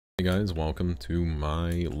Hey guys, welcome to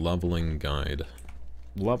my leveling guide.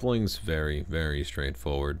 Leveling's very, very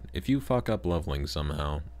straightforward. If you fuck up leveling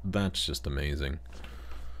somehow, that's just amazing.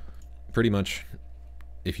 Pretty much,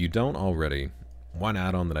 if you don't already, one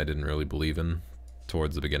add-on that I didn't really believe in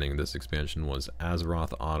towards the beginning of this expansion was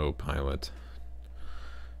Azeroth Autopilot.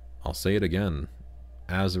 I'll say it again,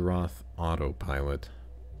 Azeroth Autopilot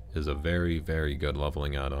is a very, very good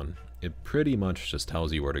leveling add-on. It pretty much just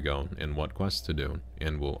tells you where to go and what quests to do,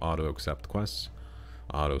 and will auto-accept quests,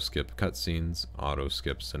 auto-skip cutscenes,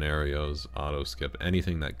 auto-skip scenarios, auto-skip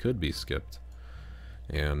anything that could be skipped,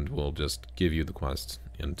 and will just give you the quest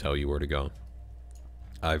and tell you where to go.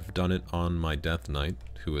 I've done it on my Death Knight,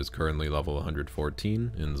 who is currently level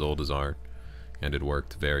 114 in Zuldazar, and it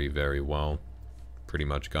worked very, very well. Pretty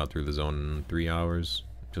much got through the zone in 3 hours,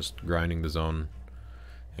 just grinding the zone,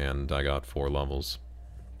 and I got 4 levels.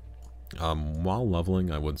 While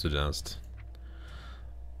leveling, I would suggest,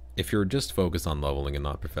 if you're just focused on leveling and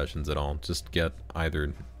not professions at all, just get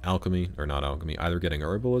either alchemy, or not alchemy, either getting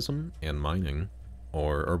herbalism and mining,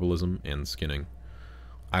 or herbalism and skinning.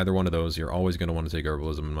 Either one of those, you're always going to want to take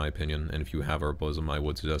herbalism in my opinion, and if you have herbalism, I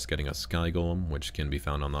would suggest getting a sky golem, which can be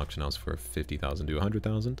found on the auction house for 50,000 to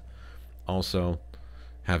 100,000. Also,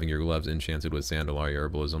 having your gloves enchanted with Sandalari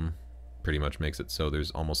herbalism pretty much makes it so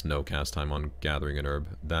there's almost no cast time on gathering an herb.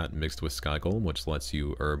 That mixed with Sky Golem, which lets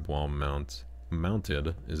you herb while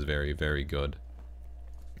mounted, is very, very good.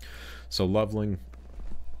 So leveling,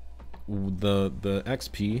 the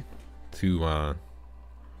XP to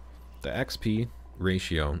the XP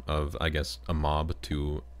ratio of, I guess, a mob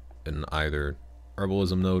to an either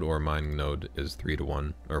herbalism node or mining node is 3 to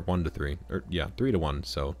 1, or 1 to 3, or yeah, 3 to 1.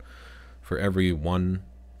 So for every 1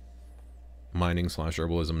 mining /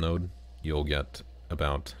 herbalism node, you'll get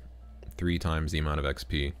about 3 times the amount of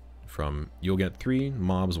XP from, you'll get 3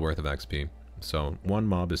 mobs worth of XP. So 1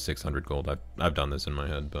 mob is 600 gold. I've done this in my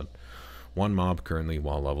head, but 1 mob currently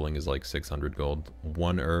while leveling is like 600 gold.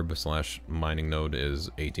 1 herb / mining node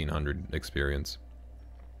is 1800 experience.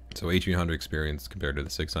 So 1800 experience compared to the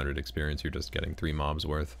 600 experience, you're just getting 3 mobs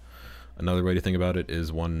worth. Another way to think about it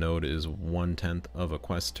is 1 node is 1/10 of a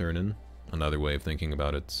quest turn-in. Another way of thinking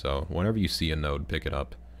about it. So whenever you see a node, pick it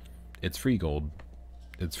up. It's free gold.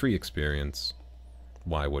 It's free experience.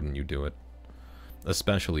 Why wouldn't you do it?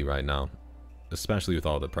 Especially right now. Especially with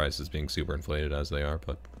all the prices being super inflated as they are,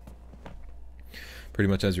 but pretty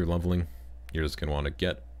much as you're leveling, you're just going to want to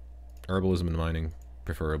get herbalism and mining,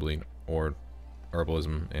 preferably, or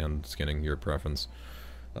herbalism and skinning, your preference.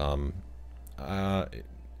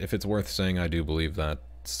 If it's worth saying, I do believe that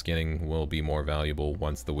skinning will be more valuable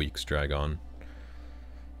once the weeks drag on.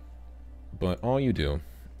 But all you do,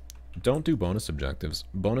 don't do bonus objectives.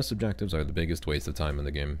 Bonus objectives are the biggest waste of time in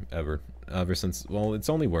the game ever since, well, it's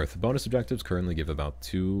only worth, bonus objectives currently give about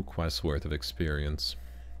 2 quests worth of experience.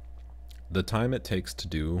 The time it takes to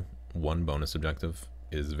do 1 bonus objective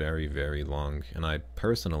is very, very long, and I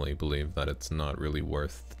personally believe that it's not really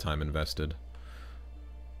worth the time invested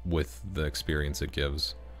with the experience it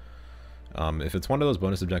gives. If it's one of those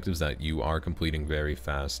bonus objectives that you are completing very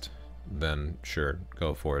fast, then sure,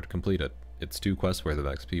 go for it, complete it. It's 2 quests worth of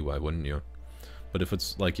XP, why wouldn't you? But if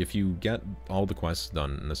it's like, if you get all the quests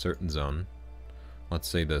done in a certain zone, let's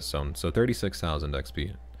say this zone, so 36,000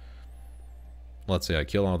 XP. Let's say I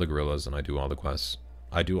kill all the gorillas and I do all the quests.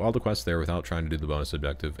 I do all the quests there without trying to do the bonus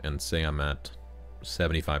objective, and say I'm at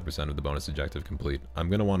 75% of the bonus objective complete. I'm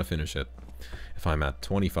going to want to finish it. If I'm at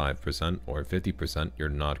 25% or 50%, you're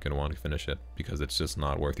not going to want to finish it, because it's just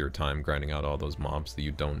not worth your time grinding out all those mobs that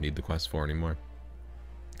you don't need the quest for anymore.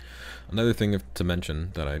 Another thing to mention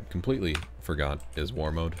that I completely forgot is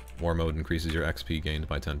War Mode. War Mode increases your XP gained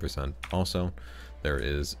by 10%. Also, there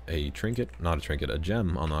is a trinket, not a trinket, a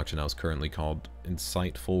gem on the auction house currently called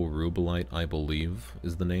Insightful Rubelite, I believe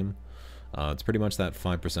is the name. It's pretty much that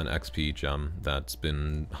 5% XP gem that's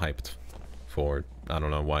been hyped for, I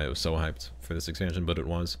don't know why it was so hyped for this expansion, but it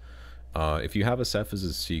was. If you have a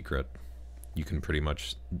Cephas's secret, you can pretty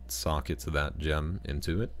much socket that gem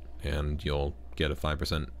into it, and you'll get a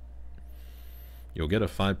 5%. You'll get a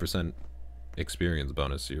 5% experience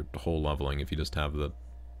bonus your whole leveling if you just have the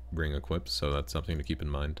ring equipped, so that's something to keep in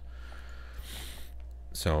mind.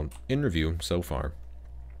 So, in review so far,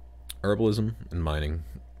 herbalism and mining,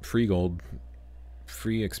 free gold,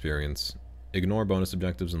 free experience, ignore bonus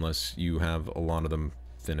objectives unless you have a lot of them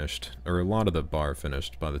finished, or a lot of the bar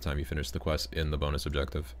finished by the time you finish the quest in the bonus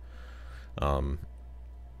objective.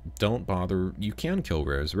 Don't bother, you can kill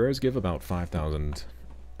rares. Rares give about 5,000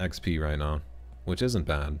 XP right now, which isn't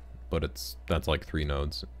bad, but that's like 3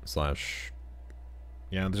 nodes /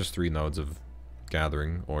 yeah, just 3 nodes of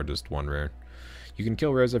gathering, or just 1 rare. You can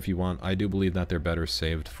kill rares if you want. I do believe that they're better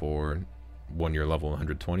saved for when you're level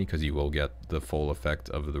 120, because you will get the full effect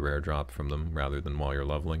of the rare drop from them rather than while you're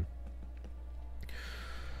leveling.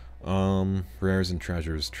 Rares and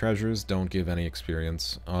treasures. Treasures don't give any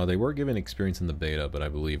experience. They were given experience in the beta, but I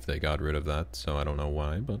believe they got rid of that, so I don't know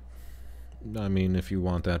why, but I mean, if you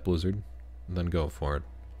want that, Blizzard, then go for it.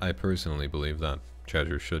 I personally believe that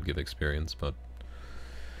treasures should give experience, but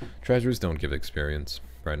treasures don't give experience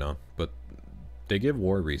right now, but they give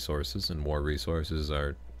war resources, and war resources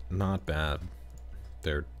are not bad.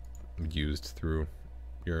 They're used through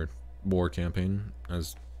your war campaign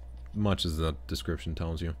as much as the description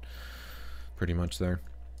tells you, pretty much there.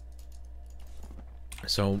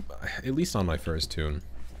 So, at least on my first tune,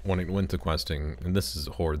 when it went to questing, and this is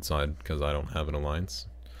Horde side, because I don't have an alliance,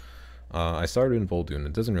 I started in vol'dun.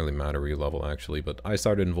 It doesn't really matter where you level, actually, but I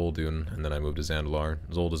started in vol'dun, and then I moved to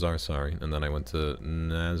Zuldazar, sorry, and then I went to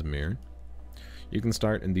naz'mir. You can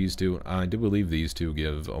start in these two. I do believe these two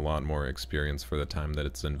give a lot more experience for the time that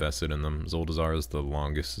it's invested in them. Zuldazar is the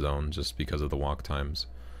longest zone, just because of the walk times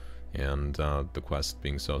and the quest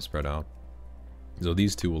being so spread out. So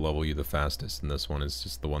these two will level you the fastest, and this one is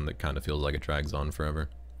just the one that kind of feels like it drags on forever.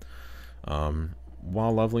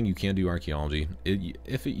 While leveling, you can do archaeology.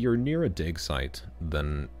 You're near a dig site,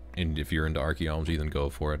 then, and if you're into archaeology, then go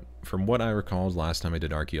for it. From what I recall, last time I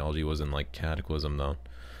did archaeology was in like Cataclysm, though.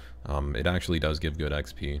 It actually does give good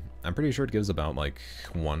XP. I'm pretty sure it gives about like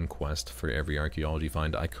one quest for every archaeology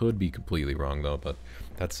find. I could be completely wrong though, but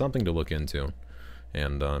that's something to look into.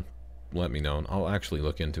 And let me know. I'll actually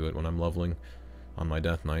look into it when I'm leveling on my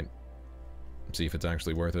Death Knight. See if it's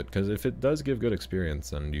actually worth it. Because if it does give good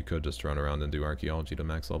experience, then you could just run around and do archaeology to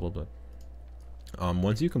max level. But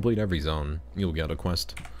once you complete every zone, you'll get a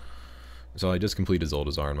quest. So I just completed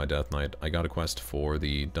Zuldazar on my Death Knight. I got a quest for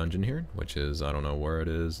the dungeon here, which is, I don't know where it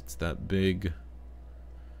is. It's that big...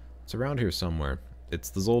 It's around here somewhere. It's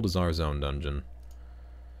the Zuldazar Zone dungeon.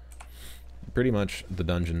 Pretty much, the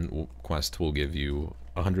dungeon quest will give you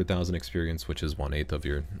 100,000 experience, which is 1/8 of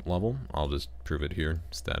your level. I'll just prove it here.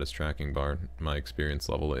 Status tracking bar. My experience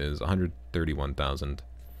level is 131,000.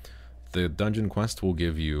 The dungeon quest will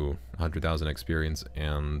give you 100,000 experience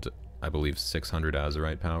and I believe 600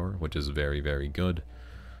 Azerite power, which is very, very good.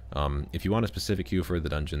 If you want a specific queue for the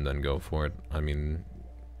dungeon, then go for it. I mean,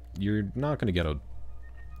 you're not going to get a...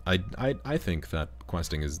 I think that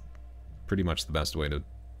questing is pretty much the best way to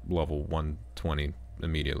level 120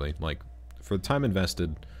 immediately. Like, for time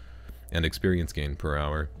invested and experience gain per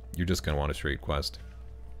hour, you're just going to want a straight quest.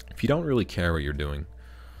 If you don't really care what you're doing,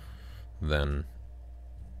 then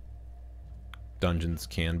dungeons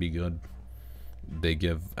can be good. They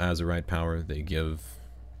give Azerite power, they give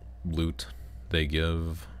loot, they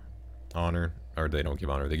give honor, or they don't give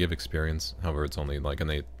honor, they give experience. However, it's only like an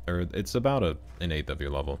 8th, or it's about an 1/8 of your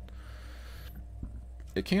level.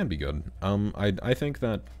 It can be good. I think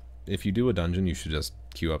that if you do a dungeon, you should just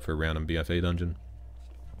queue up for a random BFA dungeon.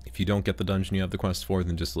 If you don't get the dungeon you have the quest for,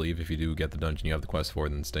 then just leave. If you do get the dungeon you have the quest for,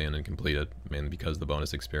 then stay in and complete it. Mainly because the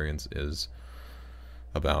bonus experience is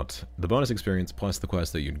about... The bonus experience plus the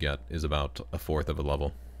quest that you'd get is about 1/4 of a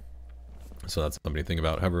level. So that's something to think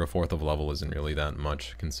about. However, 1/4 of a level isn't really that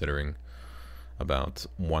much, considering about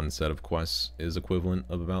one set of quests is equivalent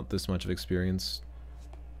of about this much of experience.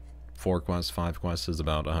 4 quests, 5 quests is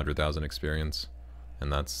about 100,000 experience.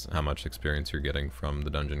 And that's how much experience you're getting from the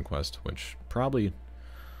dungeon quest, which probably...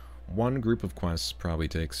 One group of quests probably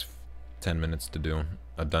takes 10 minutes to do.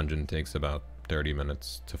 A dungeon takes about 30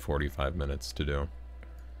 minutes to 45 minutes to do.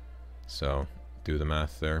 So, do the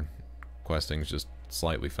math there. Questing's just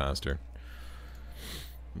slightly faster.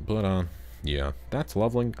 But, yeah, that's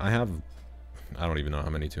leveling. I don't even know how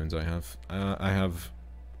many tunes I have. I have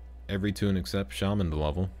every tune except Shaman to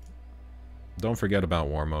level. Don't forget about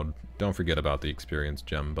War Mode. Don't forget about the experience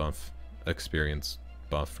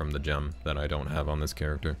buff from the gem that I don't have on this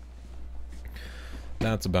character.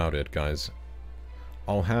 That's about it, guys.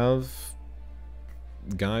 I'll have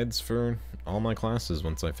guides for all my classes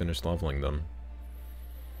once I finish leveling them.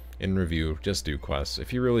 In review, just do quests.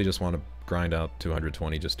 If you really just want to grind out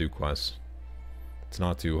 220, just do quests. It's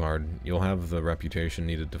not too hard. You'll have the reputation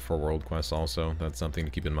needed for world quests also. That's something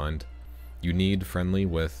to keep in mind. You need friendly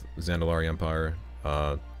with Zandalari Empire,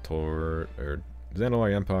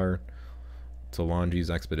 Zandalari Empire, Talanji's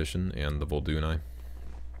Expedition, and the Vol'dun.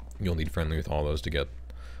 You'll need friendly with all those to get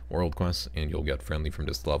world quests, and you'll get friendly from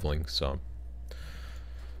just leveling, so...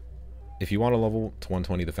 If you want to level to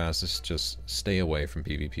 120 the fastest, just stay away from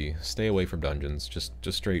PvP. Stay away from dungeons. Just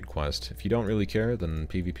straight quest. If you don't really care, then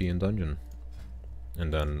PvP and dungeon.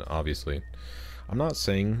 And then, obviously, I'm not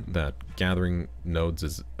saying that gathering nodes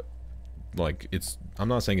is like, I'm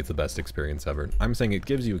not saying it's the best experience ever. I'm saying it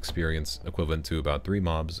gives you experience equivalent to about 3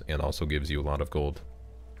 mobs and also gives you a lot of gold.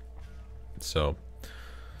 So,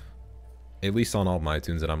 at least on all my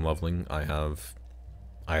tunes that I'm leveling, I have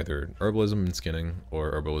either herbalism and skinning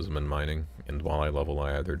or herbalism and mining. And while I level,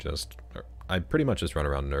 I pretty much just run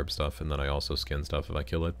around and herb stuff, and then I also skin stuff if I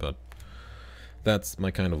kill it, but that's my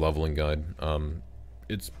kind of leveling guide.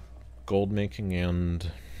 It's gold making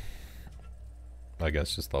and I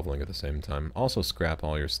guess just leveling at the same time. Also scrap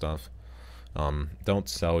all your stuff. Don't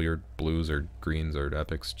sell your blues or greens or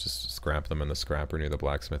epics, just scrap them in the scrapper near the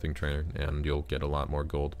blacksmithing trainer, and you'll get a lot more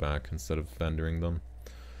gold back instead of vendoring them.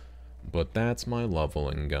 But that's my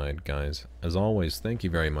leveling guide, guys. As always, thank you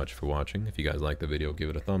very much for watching. If you guys liked the video, give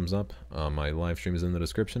it a thumbs up. My live stream is in the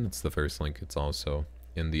description. It's the first link. It's also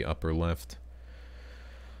in the upper left.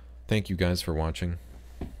 Thank you guys for watching.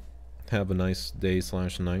 Have a nice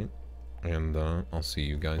day/night, and I'll see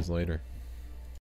you guys later.